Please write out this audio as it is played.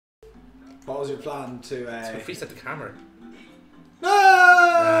What was your plan to... So reset the camera.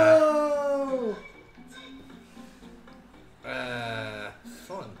 No!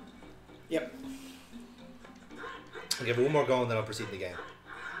 Fun. Yep. I'll give it one more go and then I'll proceed in the game.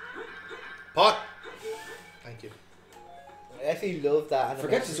 Pot! Thank you. I actually love that.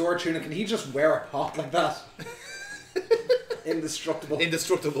 Forget the Zora tuna, can he just wear a pot like that? Indestructible.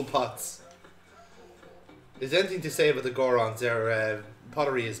 Indestructible pots. Is there anything to say about the Gorons? Their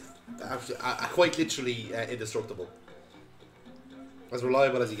pottery is quite literally indestructible. As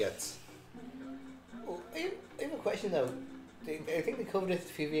reliable as he gets. Well, I have a question though. I think they covered this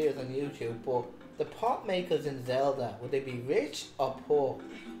a few videos on YouTube, but the pot makers in Zelda, would they be rich or poor?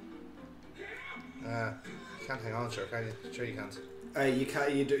 You can't hang on, sure, can you? Sure you can't.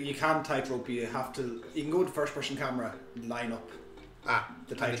 You can't tightrope. You have to. You can go to first person camera, line up.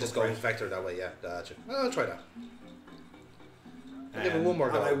 The tightrope. Just go vector that way. Yeah, gotcha. Well, I'll try that. I'll give it one more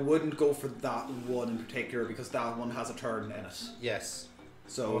go. And I wouldn't go for that one in particular because that one has a turn in it. Yes.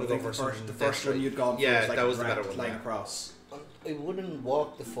 So I think the first one you'd gone for was like that was a the better one. line across. I wouldn't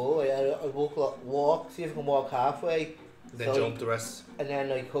walk the full way. I'd walk, see if I can walk halfway. Then jump the rest. And then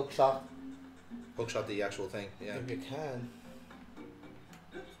like hook shot. Hook shot the actual thing. Yeah. If you can.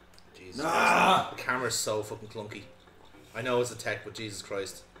 Jesus Christ. The camera's so fucking clunky. I know it's a tech, but Jesus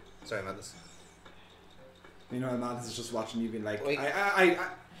Christ. Sorry, Madness. You know, Madness is just watching you being like, wait.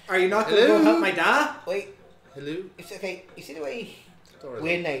 are you not going to go help my dad? Wait. Hello? It's okay. You see the way Doors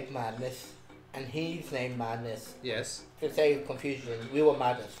we're named Madness and he's named Madness? Yes. To save confusion, we were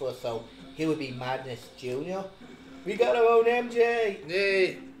Madness first, so he would be Madness Jr. We got our own MJ!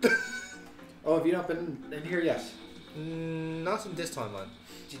 Yay! Oh, have you not been in here yet? Not in this timeline.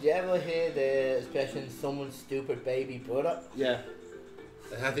 Did you ever hear the expression "someone's stupid baby brother"? Yeah.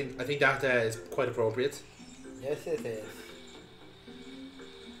 I think that is quite appropriate. Yes, it is.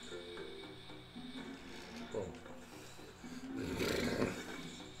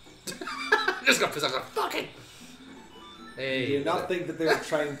 Just got pissed off. Fucking. Hey. Do you not think that they're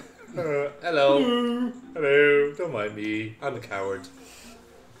trying? Hello. Hello. Don't mind me. I'm a coward.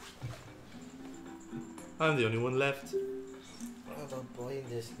 I'm the only one left. How about buying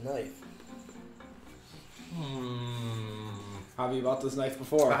this knife? Have you bought this knife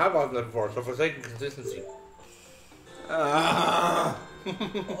before? I have bought it before, so for sake of consistency. I have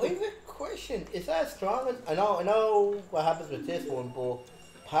a question. Is that strong? I know what happens with this one, but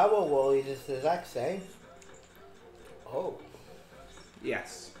power-wise, it's the exact same. Oh.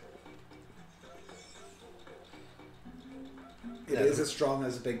 Yes. It is as strong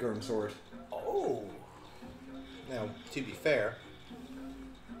as a big Gorn sword. Oh. Now, to be fair,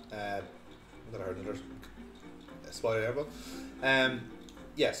 I'm gonna hurt another spoiler there, but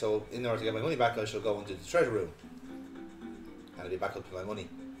yeah. So in order to get my money back, I shall go into the treasure room, and I'll be back up to my money.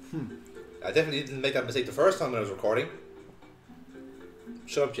 I definitely didn't make that mistake the first time when I was recording.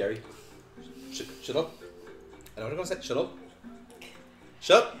 Shut up, Jerry. Shut up. I know what I'm gonna say. Shut up.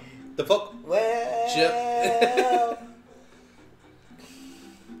 Shut the fuck. Well. Shut.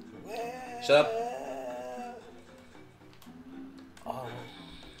 Shut up. Oh.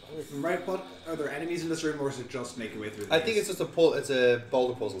 Right, what are there enemies in this room, or is it just make your way through? I think it's just it's a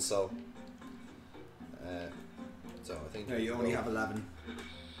boulder puzzle, so. So I think. No, you only have 11.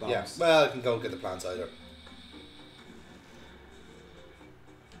 Bombs. Yeah. Well, I can go get the plants either.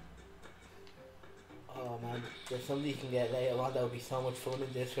 Oh man, there's something you can get later on that would be so much fun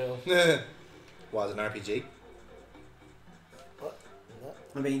in this room. Was an RPG? What?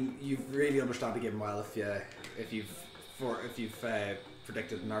 I mean, you've really understand the game well if you've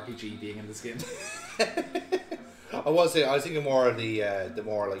predicted an RPG being in this game. I was thinking more of the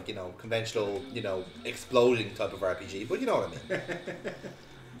more like, you know, conventional, you know, exploding type of RPG, but you know what I mean.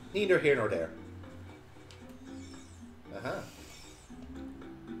 Neither here nor there.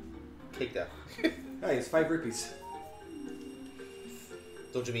 Take that. Hey, it's 5 rupees.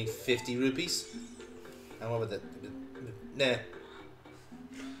 Don't you mean 50 rupees? And what about that? Nah.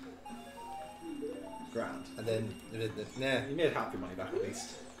 Grand. And then nah. You made half your money back at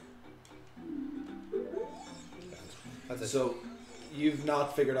least. That's it. So, you've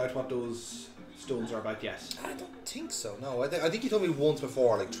not figured out what those stones are about yet? I don't think so. No, I think you told me once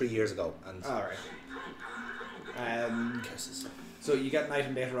before, like 3 years ago. And all right. Curses. So you get an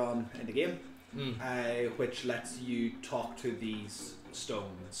item later on in the game, which lets you talk to these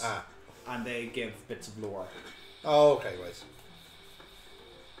stones, and they give bits of lore. Oh, okay, right.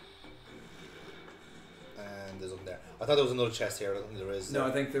 And there's nothing there. I thought there was another chest here. I don't think there is. No,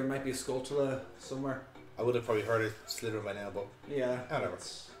 I think there might be a Skulltula somewhere. I would have probably heard it slithering by now, but yeah, whatever.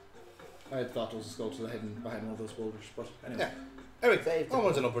 I thought there was a Skulltula hidden behind one of those boulders, but anyway. Yeah. Anyway,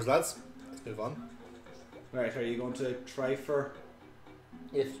 onwards and upwards, lads. Let's move on. Right, are you going to try for...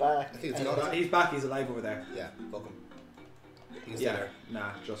 It's back. I think it's No, not. he's back, he's alive over there. Yeah, fuck him. He's still there.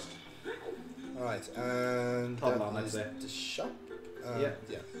 Nah, just... Alright, and Toddle on, that I'd is say. the shop. Yeah.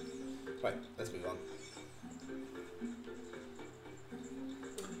 Yeah. Right, let's move on.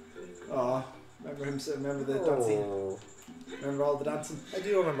 Oh, remember the dancing? Oh. Remember all the dancing? I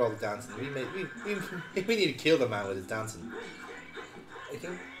do remember all the dancing. We need to kill the man with his dancing. I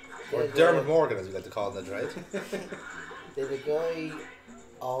think Or there's Dermot a- Morgan, as we like to call him, right? There's a guy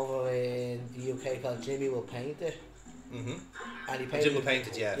over in the UK called Jimmy Will Paint It. Mm-hmm. And he Jim will paint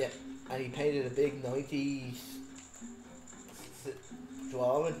it, yeah. Yeah, and he painted a big 90s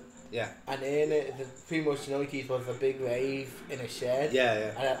drawing. Yeah. And in it, pretty much the 90s was a big rave in a shed. Yeah, yeah.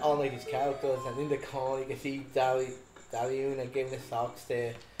 And had all 90s characters, and in the corner you can see Darian and giving the socks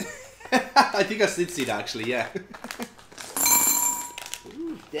there. I think I did see that actually, yeah.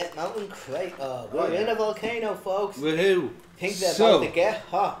 That mountain crate. We're Oh, in yeah. a volcano, folks. Woohoo! Things are So- about to get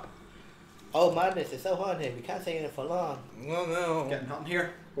hot. Oh madness, it's so hot in here, we can't stay in it for long. Well, no. Getting hot in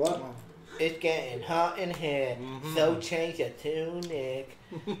here. What? It's getting hot in here, Mhm. so change your tunic.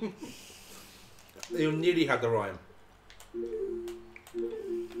 You nearly had the rhyme.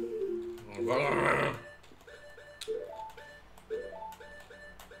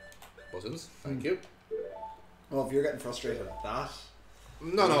 Buttons, thank you. Well, if you're getting frustrated at that...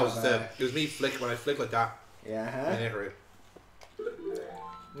 No, You no, have, it was me flick when I flick like that. Yeah, I huh? hit her.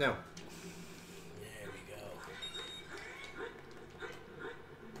 No. There we go.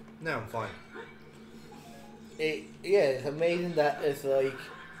 No, I'm fine. Yeah, it's amazing that it's like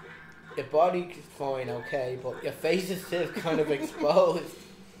your body's fine, okay, but your face is still kind of exposed.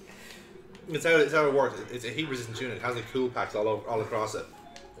 It's how it works. It's a heat resistant unit. It has like cool packs all across it.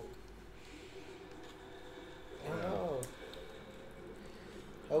 I know.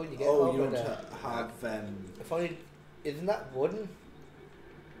 How would you get Oh, over you don't that? have... If only, isn't that wooden?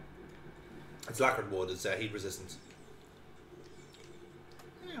 It's lacquered wood. It's heat resistant.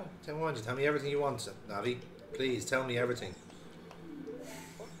 Tell me everything you want, Navi. Please tell me everything.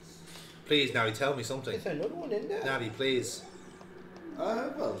 Please, Navi, tell me something. Is there another one in there? Navi, please.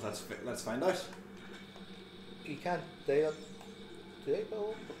 well, let's find out. You can't, they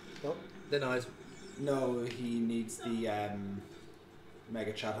go? No. Denied. No, he needs the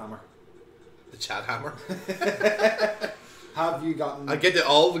Mega Chat Hammer. The chat hammer. Have you gotten... I get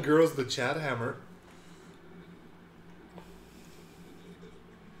all the girls the chat hammer.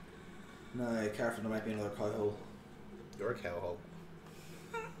 No, careful, there might be another cow hole. You're a cowhole.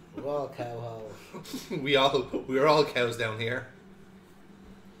 We're all cowholes. We're all cows down here.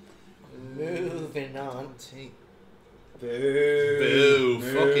 Moving on. Boo! Boo!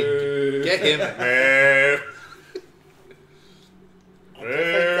 Fucking get him. And just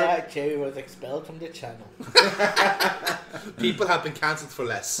like that, Jerry was expelled from the channel. People have been cancelled for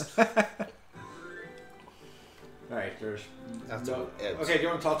less. Right, there's... That's no. all. Okay, do you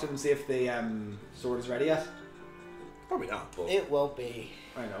want to talk to him and see if the sword is ready yet? Probably not, but... It won't be.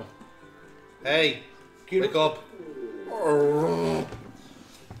 I know. Hey! Wake up!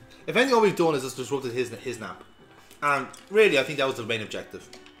 If anything all we've done is just disrupted his nap. And really, I think that was the main objective.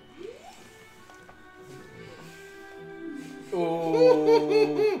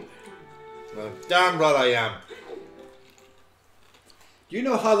 Oh. Well, damn right I am. Do you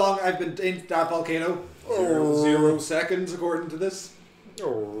know how long I've been in that volcano? 0 seconds, according to this.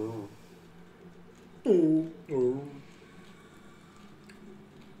 Oh.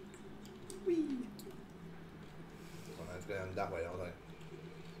 Well, it's going that way, don't I?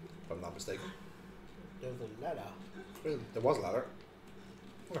 If I'm not mistaken. There's a ladder. Well, there was a ladder.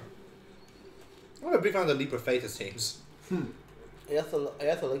 I'm a big fan of the Leap of Faith teams. I also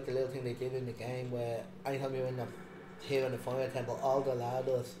like the little thing they did in the game where anytime you're here in the fire temple, all the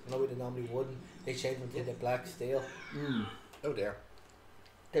ladders, maybe they normally wouldn't, they change them to the black steel. Oh dear.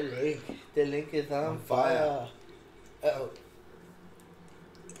 The link is on fire. Uh-oh.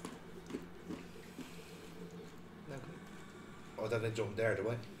 Oh, then they jumped there, do we?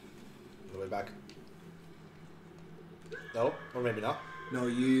 On the way back. No, or maybe not. No,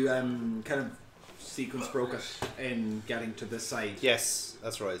 you kind of sequence broke it in getting to this side. Yes,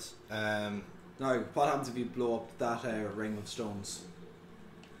 that's right. Now, what happens if you blow up that ring of stones?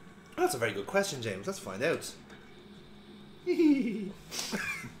 That's a very good question, James. Let's find out.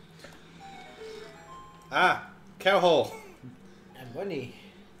 Cow hole And money.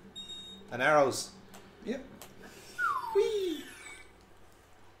 and arrows. Yep.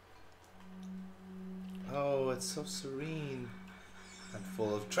 Oh, it's so serene and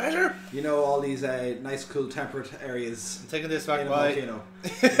full of treasure. You know all these nice, cool, temperate areas I'm taking this in back a by. volcano.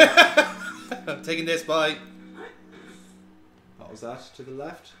 taking this. Bye. What was that to the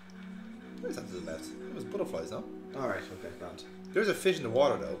left? Where's that to the left? It was butterflies, no? Alright, okay, grand. There's a fish in the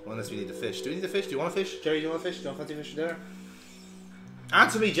water though, unless we need the fish. Do we need the fish? Do you want a fish? Jerry, do you want a fish? Do you want fancy fish there?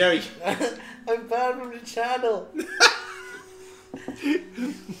 Answer me, Jerry! I'm banned from the channel.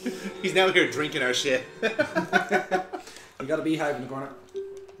 He's now here drinking our shit. You got a beehive in the corner.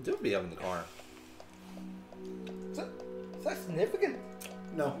 Don't be out in the corner. Is that significant?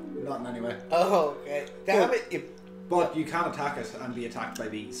 No, not in any way. Oh, okay. Damn it. But you can attack it and be attacked by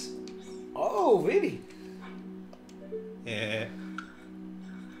bees. Oh, really? Yeah.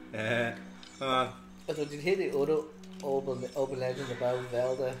 Come on. So did you hear the other open legend about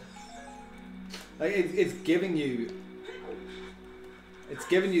Zelda? Like it's giving you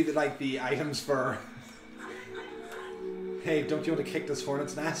the items for. Hey, don't you want to kick this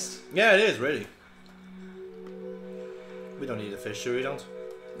hornet's nest? Yeah, it is, really. We don't need a fish, sure we don't?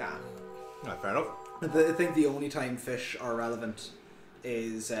 Nah. Right, fair enough. I think the only time fish are relevant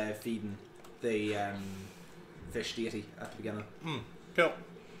is feeding the fish deity at the beginning. Cool.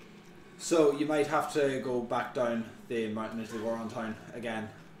 So you might have to go back down the mountain into the Goron town again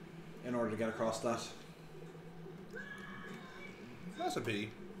in order to get across that. That's a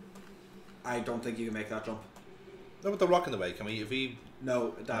pity. I don't think you can make that jump. No, with the rock in the way, can we? If we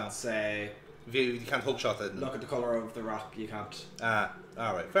No, that's if you can't hookshot that. look at the colour of the rock. You can't.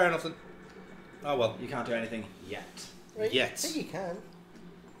 Alright, fair enough then. Oh well. You can't do anything yet. Right? Yet. I think you can.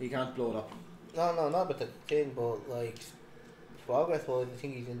 You can't blow it up. No, not with the thing, but like progress-wise, I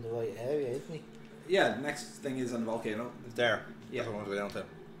think he's in the right area, isn't he? Yeah, the next thing is on the volcano. It's there. Yeah. That's what I want to go down to.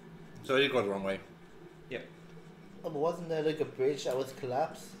 So I did go the wrong way. Yep. Oh, but wasn't there like a bridge that was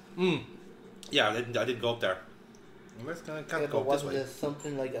collapsed? Yeah, I didn't go up there. Unless I can't Yeah, go but up this wasn't way. there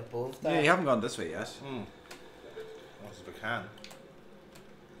something like above that? Yeah, you haven't gone this way yet. Unless if I can.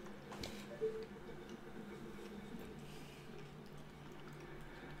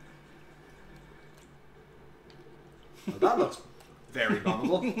 Well, that looks very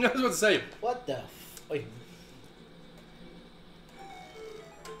bombable. I was about to say. What the? Oi.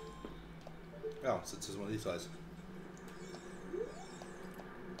 Oh, so it's one of these guys.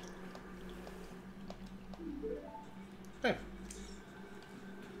 Okay.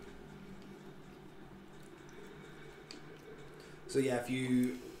 So yeah, if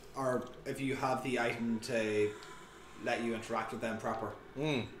you have the item to let you interact with them proper,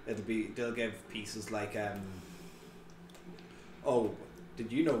 they'll give pieces like oh,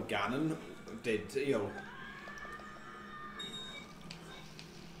 did you know Ganon did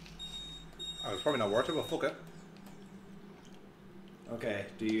Oh, it's probably not worth it, but fuck it. Okay,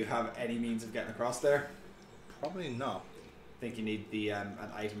 do you have any means of getting across there? Probably not. I think you need the an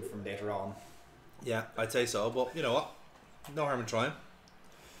item from later on. Yeah, I'd say so, but you know what? No harm in trying.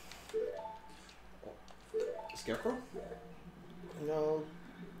 Scarecrow? No,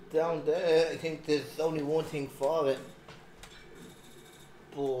 down there, I think there's only one thing for it.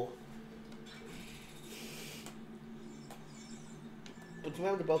 But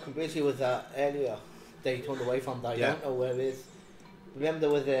remember the broken bridge he was at earlier? They turned away from that. Yeah. I don't know where it is.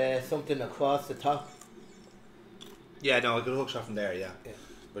 Remember there was something across the top. Yeah, no, I could hook shot from there, yeah. Yeah.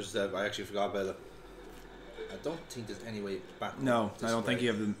 But I actually forgot about it. I don't think there's any way back. No, I don't think you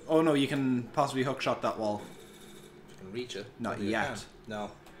have them. Oh no, you can possibly hookshot that wall. You can reach it. Not Maybe I yet. can.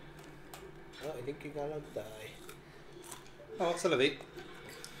 No. Oh, I think you're gonna die. Oh, c'est la vie.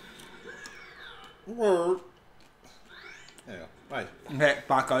 There you go. Right. Okay,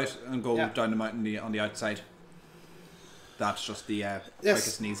 back out and go Yeah. down the mountain on the outside. That's just the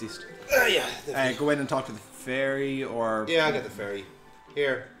quickest and easiest. Yeah. Go in and talk to the fairy or... Yeah, I got the ferry.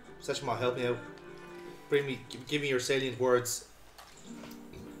 Here, Seshma, help me out. Give me your salient words.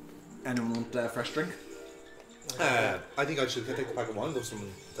 Anyone want a fresh drink? I think I should take the pack of wine and go some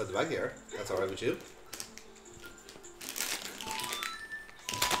at the bag here. That's alright with you.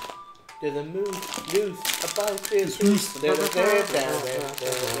 There's a moose about this moose. There's a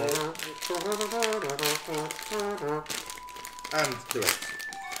And the rest.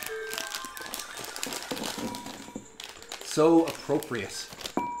 So appropriate.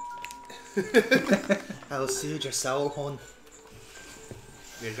 I'll soothe your soul, hon.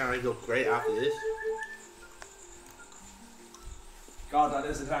 You're gonna look great after this. God, that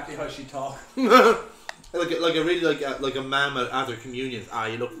is exactly how she talks. like a man after communion. Ah,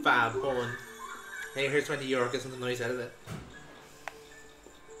 you look fab, hon. Hey, here's €20. Get something nice out of it.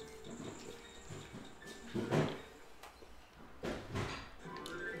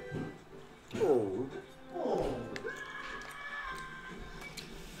 Oh.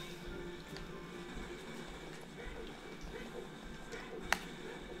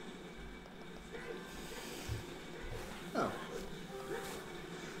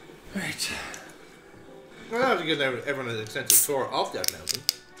 to give everyone an extensive tour of that mountain.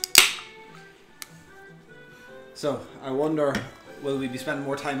 So, I wonder, will we be spending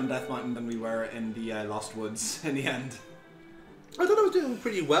more time on Death Mountain than we were in the Lost Woods in the end? I thought I was doing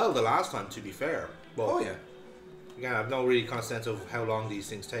pretty well the last time, to be fair. But Oh yeah. again, I have no really kind of sense of how long these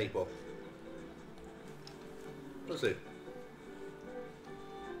things take, but we'll see.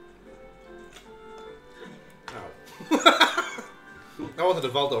 Oh. I wanted to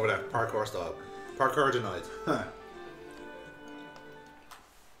vault over that parkour style. Parkour denied. Huh.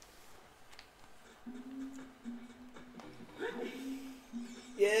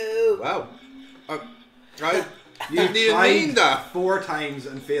 You. Wow. You didn't even mean that. 4 times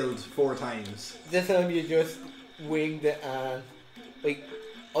and failed 4 times. This time you just winged it and like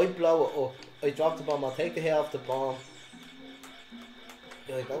I blow it up. I drop the bomb. I'll take the hit off the bomb.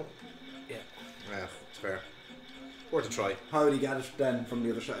 You're like, oh, yeah. Yeah, it's fair. Worth a try. How would he get it then from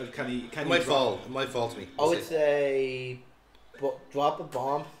the other side? Can he? Can It he might drop- fall. It might fall to me. I would say, drop a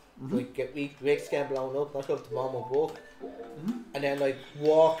bomb. Like get Rick's getting blown up. Not sure if the bomb will work. And then like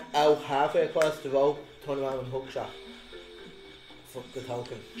walk out halfway across the road, turn around and hook shot. Fuck the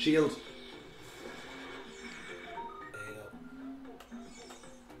token. Shield. There you go.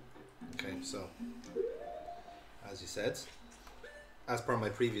 Okay, so as you said, as per my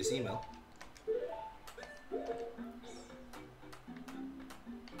previous email,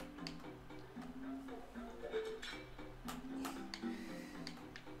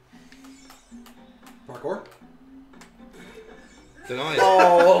 Parkour. denied.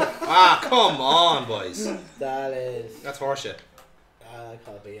 Oh, Come on, boys. that is. That's horseshit.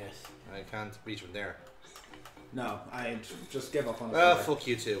 Can't be yes. I can't reach from there. No, I'd just give up on it. Well, fuck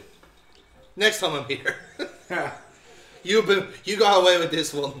you too. Next time I'm here, you got away with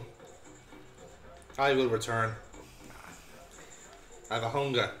this one. I will return. I have a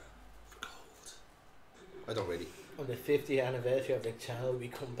hunger for gold. I don't really. On the 50th anniversary of the channel, we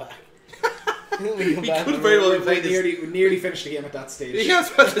come back. We could very well be playing this. We nearly finished the game at that stage. Yeah, I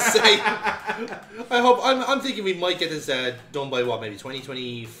was about to say. I hope. I'm thinking we might get this done by what? Maybe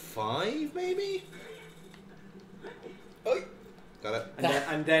 2025, maybe. Oh. Got it.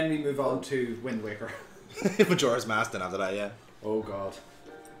 And then we move on to Wind Waker. Majora's Mask then after that, yeah. Oh god.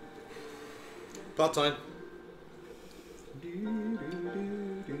 Plot time.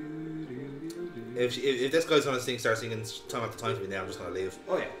 If this guy's gonna start singing time after time to me now, I'm just gonna leave.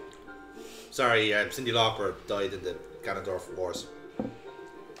 Oh yeah. Sorry, Cyndi Lauper died in the Ganondorf Wars.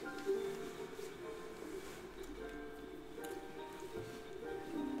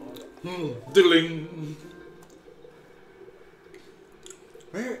 Diddling.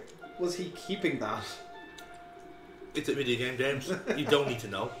 Where was he keeping that? It's a video game, James. You don't need to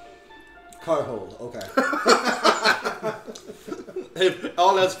know. Car hole. Okay. If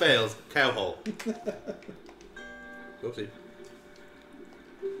all else fails, cow hole. Oopsie.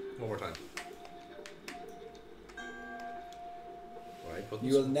 One more time. Right,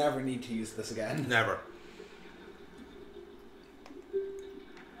 buttons. You will never need to use this again. Never.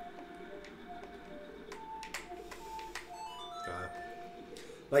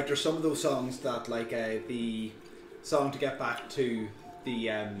 Like there's some of those songs that like the song to get back to the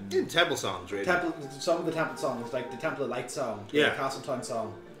In temple songs, really. some of the temple songs, like the Temple of Light song, Yeah. the Castletown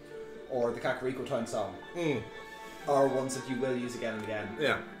song, or the Kakariko Town song, Mm. are ones that you will use again and again.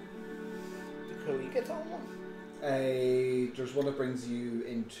 Yeah. The Kurika Town one? There's one that brings you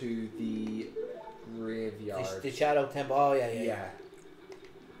into the graveyard. The Shadow Temple. Oh, yeah. Yeah.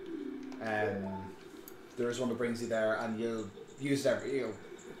 There's one that brings you there, and you'll use it every.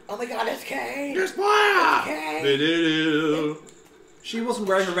 Oh my god, it's Kane! There's fire! Kane! She wasn't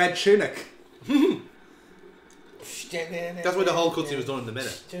wearing a red tunic. That's why the whole cutscene was done in the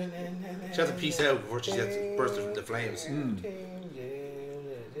minute. She had to peace out before she gets bursted into flames.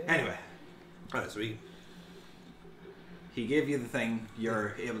 Anyway, Alright, so he gave you the thing.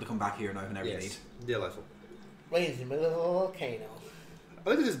 You're able to come back here now whenever you need. yes, delightful. Right in the middle of a volcano.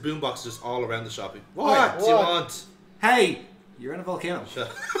 I think this boombox is just all around the shopping. Oh, yeah. What do you want? Hey, you're in a volcano. Shut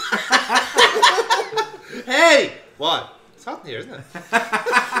up. Hey! What? It's hot in here, isn't it?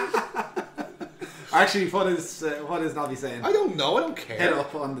 Actually, what is Nobby saying? I don't know, I don't care. Head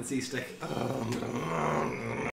up on the C stick.